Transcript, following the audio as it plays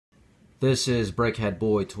This is Brickhead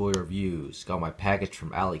Boy Toy Reviews. Got my package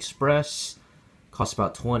from AliExpress. Cost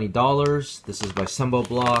about $20. This is by Sembo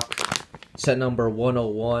block. Set number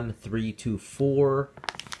 101324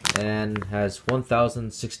 and has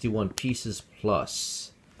 1061 pieces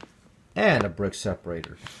plus. And a brick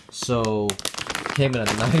separator. So came in a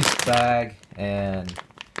nice bag, and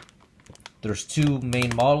there's two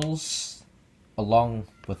main models. Along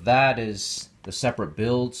with that is the separate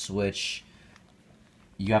builds, which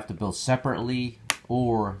you have to build separately,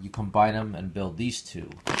 or you combine them and build these two.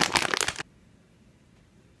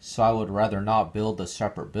 So I would rather not build the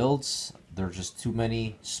separate builds. There's just too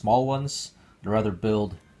many small ones. I'd rather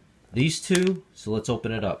build these two. So let's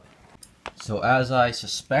open it up. So as I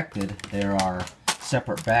suspected, there are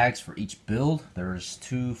separate bags for each build. There's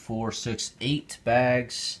 2, 4, 6, 8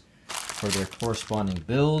 bags for their corresponding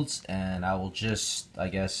builds, and I will just, I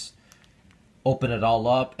guess, open it all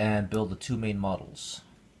up and build the two main models.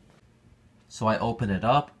 So I open it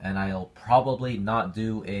up, and I'll probably not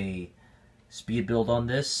do a speed build on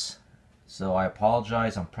this, so I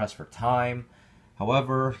apologize, I'm pressed for time.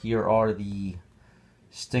 However, here are the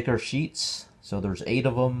sticker sheets. So there's 8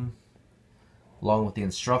 of them, along with the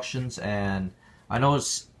instructions, and I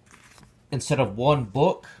noticed instead of one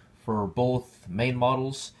book for both main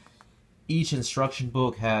models, each instruction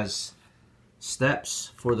book has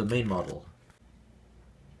steps for the main model.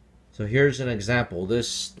 So here's an example.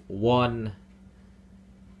 This one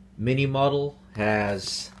mini model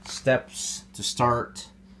has steps to start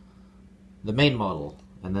the main model,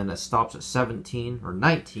 and then it stops at 17 or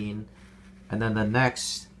 19, and then the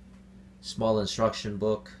next small instruction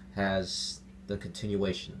book has the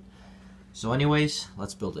continuation. So anyways,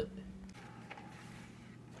 let's build it.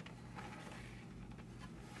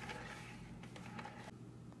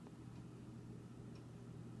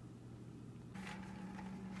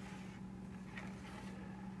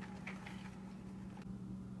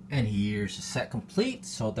 And here's the set complete.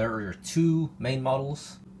 So there are your two main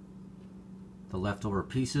models. The leftover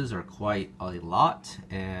pieces are quite a lot,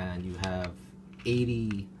 and you have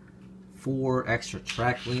 84 extra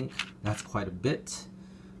track link. That's quite a bit,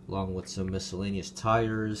 along with some miscellaneous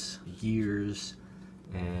tires, gears,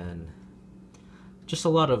 and just a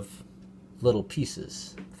lot of little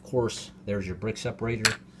pieces. Of course, there's your brick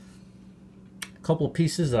separator. A couple of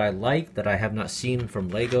pieces that I like that I have not seen from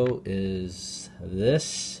Lego is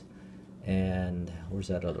this, and where's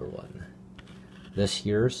that other one? This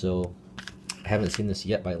here. So I haven't seen this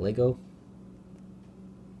yet by Lego.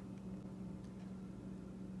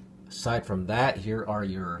 Aside from that, here are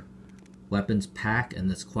your weapons pack, and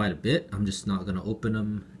that's quite a bit. I'm just not going to open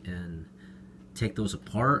them and take those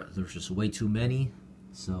apart. There's just way too many.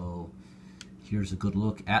 So here's a good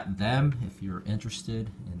look at them if you're interested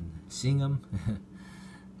in seeing them.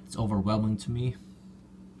 It's overwhelming to me.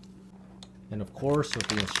 And of course, with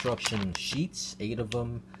the instruction sheets, 8 of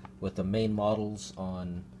them, with the main models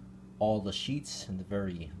on all the sheets in the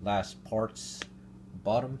very last parts,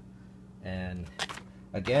 bottom. And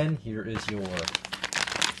again, here is your,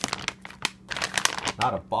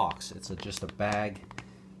 not a box, it's just a bag.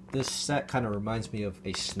 This set kind of reminds me of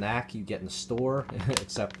a snack you get in the store,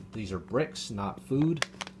 except these are bricks, not food.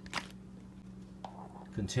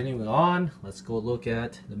 Continuing on, let's go look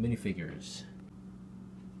at the minifigures.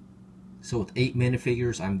 So with 8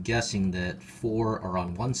 minifigures, I'm guessing that 4 are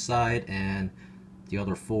on one side and the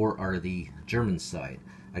other 4 are the German side.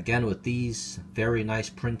 Again, with these, very nice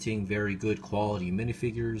printing, very good quality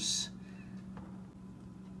minifigures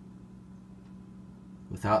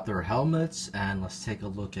without their helmets. And let's take a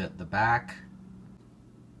look at the back.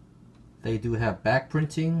 They do have back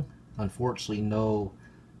printing. Unfortunately, no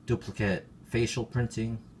duplicate facial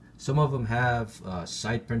printing. Some of them have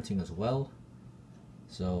side printing as well,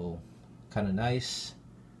 so kind of nice.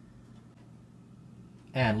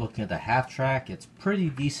 And looking at the half track, it's pretty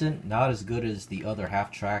decent, not as good as the other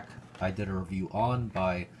half track I did a review on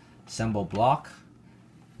by Sembo block.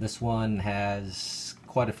 This one has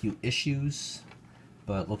quite a few issues,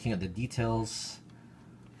 but looking at the details,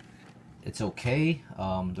 it's okay.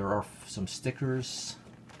 There are some stickers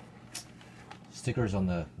on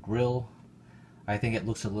the grill. I think it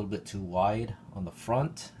looks a little bit too wide on the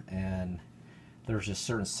front, and there's just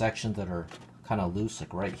certain sections that are kind of loose,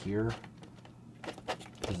 like right here.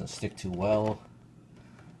 Doesn't stick too well.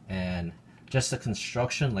 And just the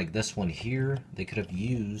construction, like this one here, they could have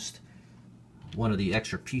used one of the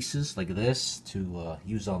extra pieces like this to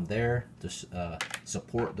use on there to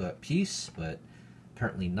support the piece, but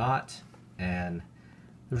apparently not. And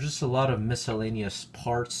there's just a lot of miscellaneous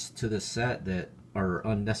parts to this set that are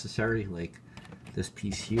unnecessary, like this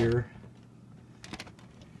piece here.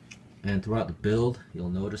 And throughout the build, you'll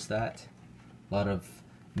notice that. A lot of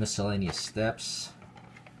miscellaneous steps.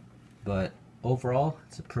 But overall,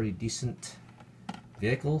 it's a pretty decent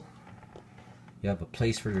vehicle. You have a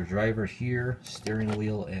place for your driver here, steering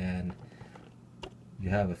wheel, and you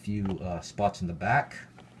have a few spots in the back.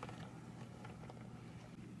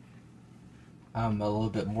 I'm a little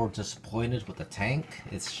bit more disappointed with the tank.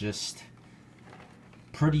 It's just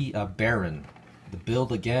pretty barren. The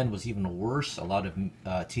build again was even worse. A lot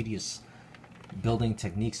of tedious building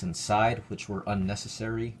techniques inside, which were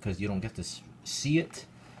unnecessary because you don't get to see it.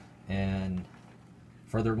 And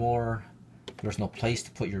furthermore, there's no place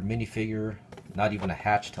to put your minifigure, not even a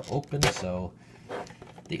hatch to open. So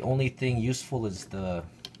the only thing useful is the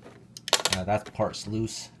that part's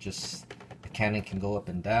loose. Just the cannon can go up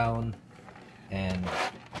and down, and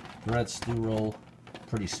threads do roll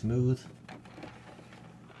pretty smooth.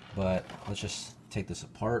 But let's just take this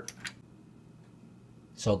apart.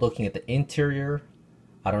 So looking at the interior,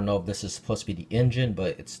 I don't know if this is supposed to be the engine,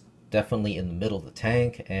 but it's definitely in the middle of the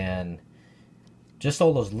tank, and just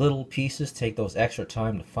all those little pieces take those extra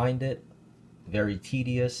time to find it. Very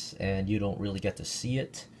tedious, and you don't really get to see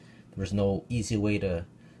it. There's no easy way to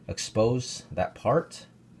expose that part.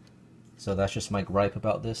 So that's just my gripe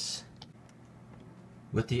about this.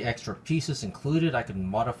 With the extra pieces included, I could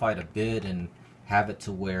modify it a bit and have it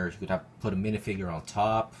to where you could have put a minifigure on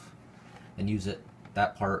top and use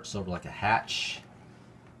that part sort of like a hatch.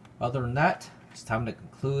 Other than that, it's time to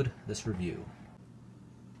conclude this review.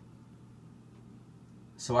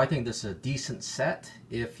 So I think this is a decent set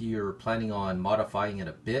if you're planning on modifying it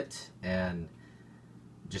a bit and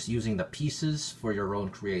just using the pieces for your own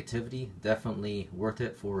creativity. Definitely worth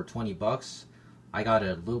it for 20 bucks. I got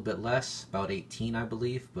it a little bit less, about 18 I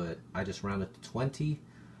believe, but I just rounded to 20.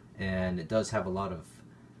 And it does have a lot of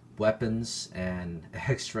weapons and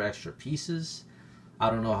extra pieces.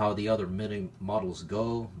 I don't know how the other mini models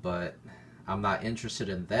go, but I'm not interested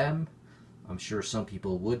in them. I'm sure some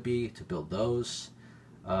people would be to build those.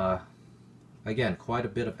 Again, quite a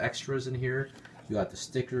bit of extras in here. You got the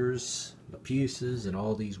stickers, the pieces, and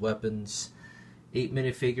all these weapons. 8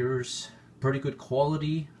 minifigures, pretty good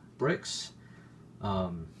quality bricks.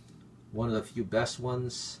 One of the few best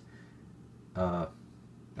ones.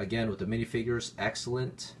 Again, with the minifigures,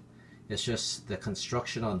 excellent. It's just the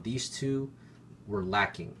construction on these two were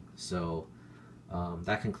lacking. So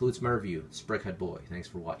that concludes my review. It's Brickhead Boy. Thanks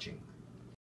for watching.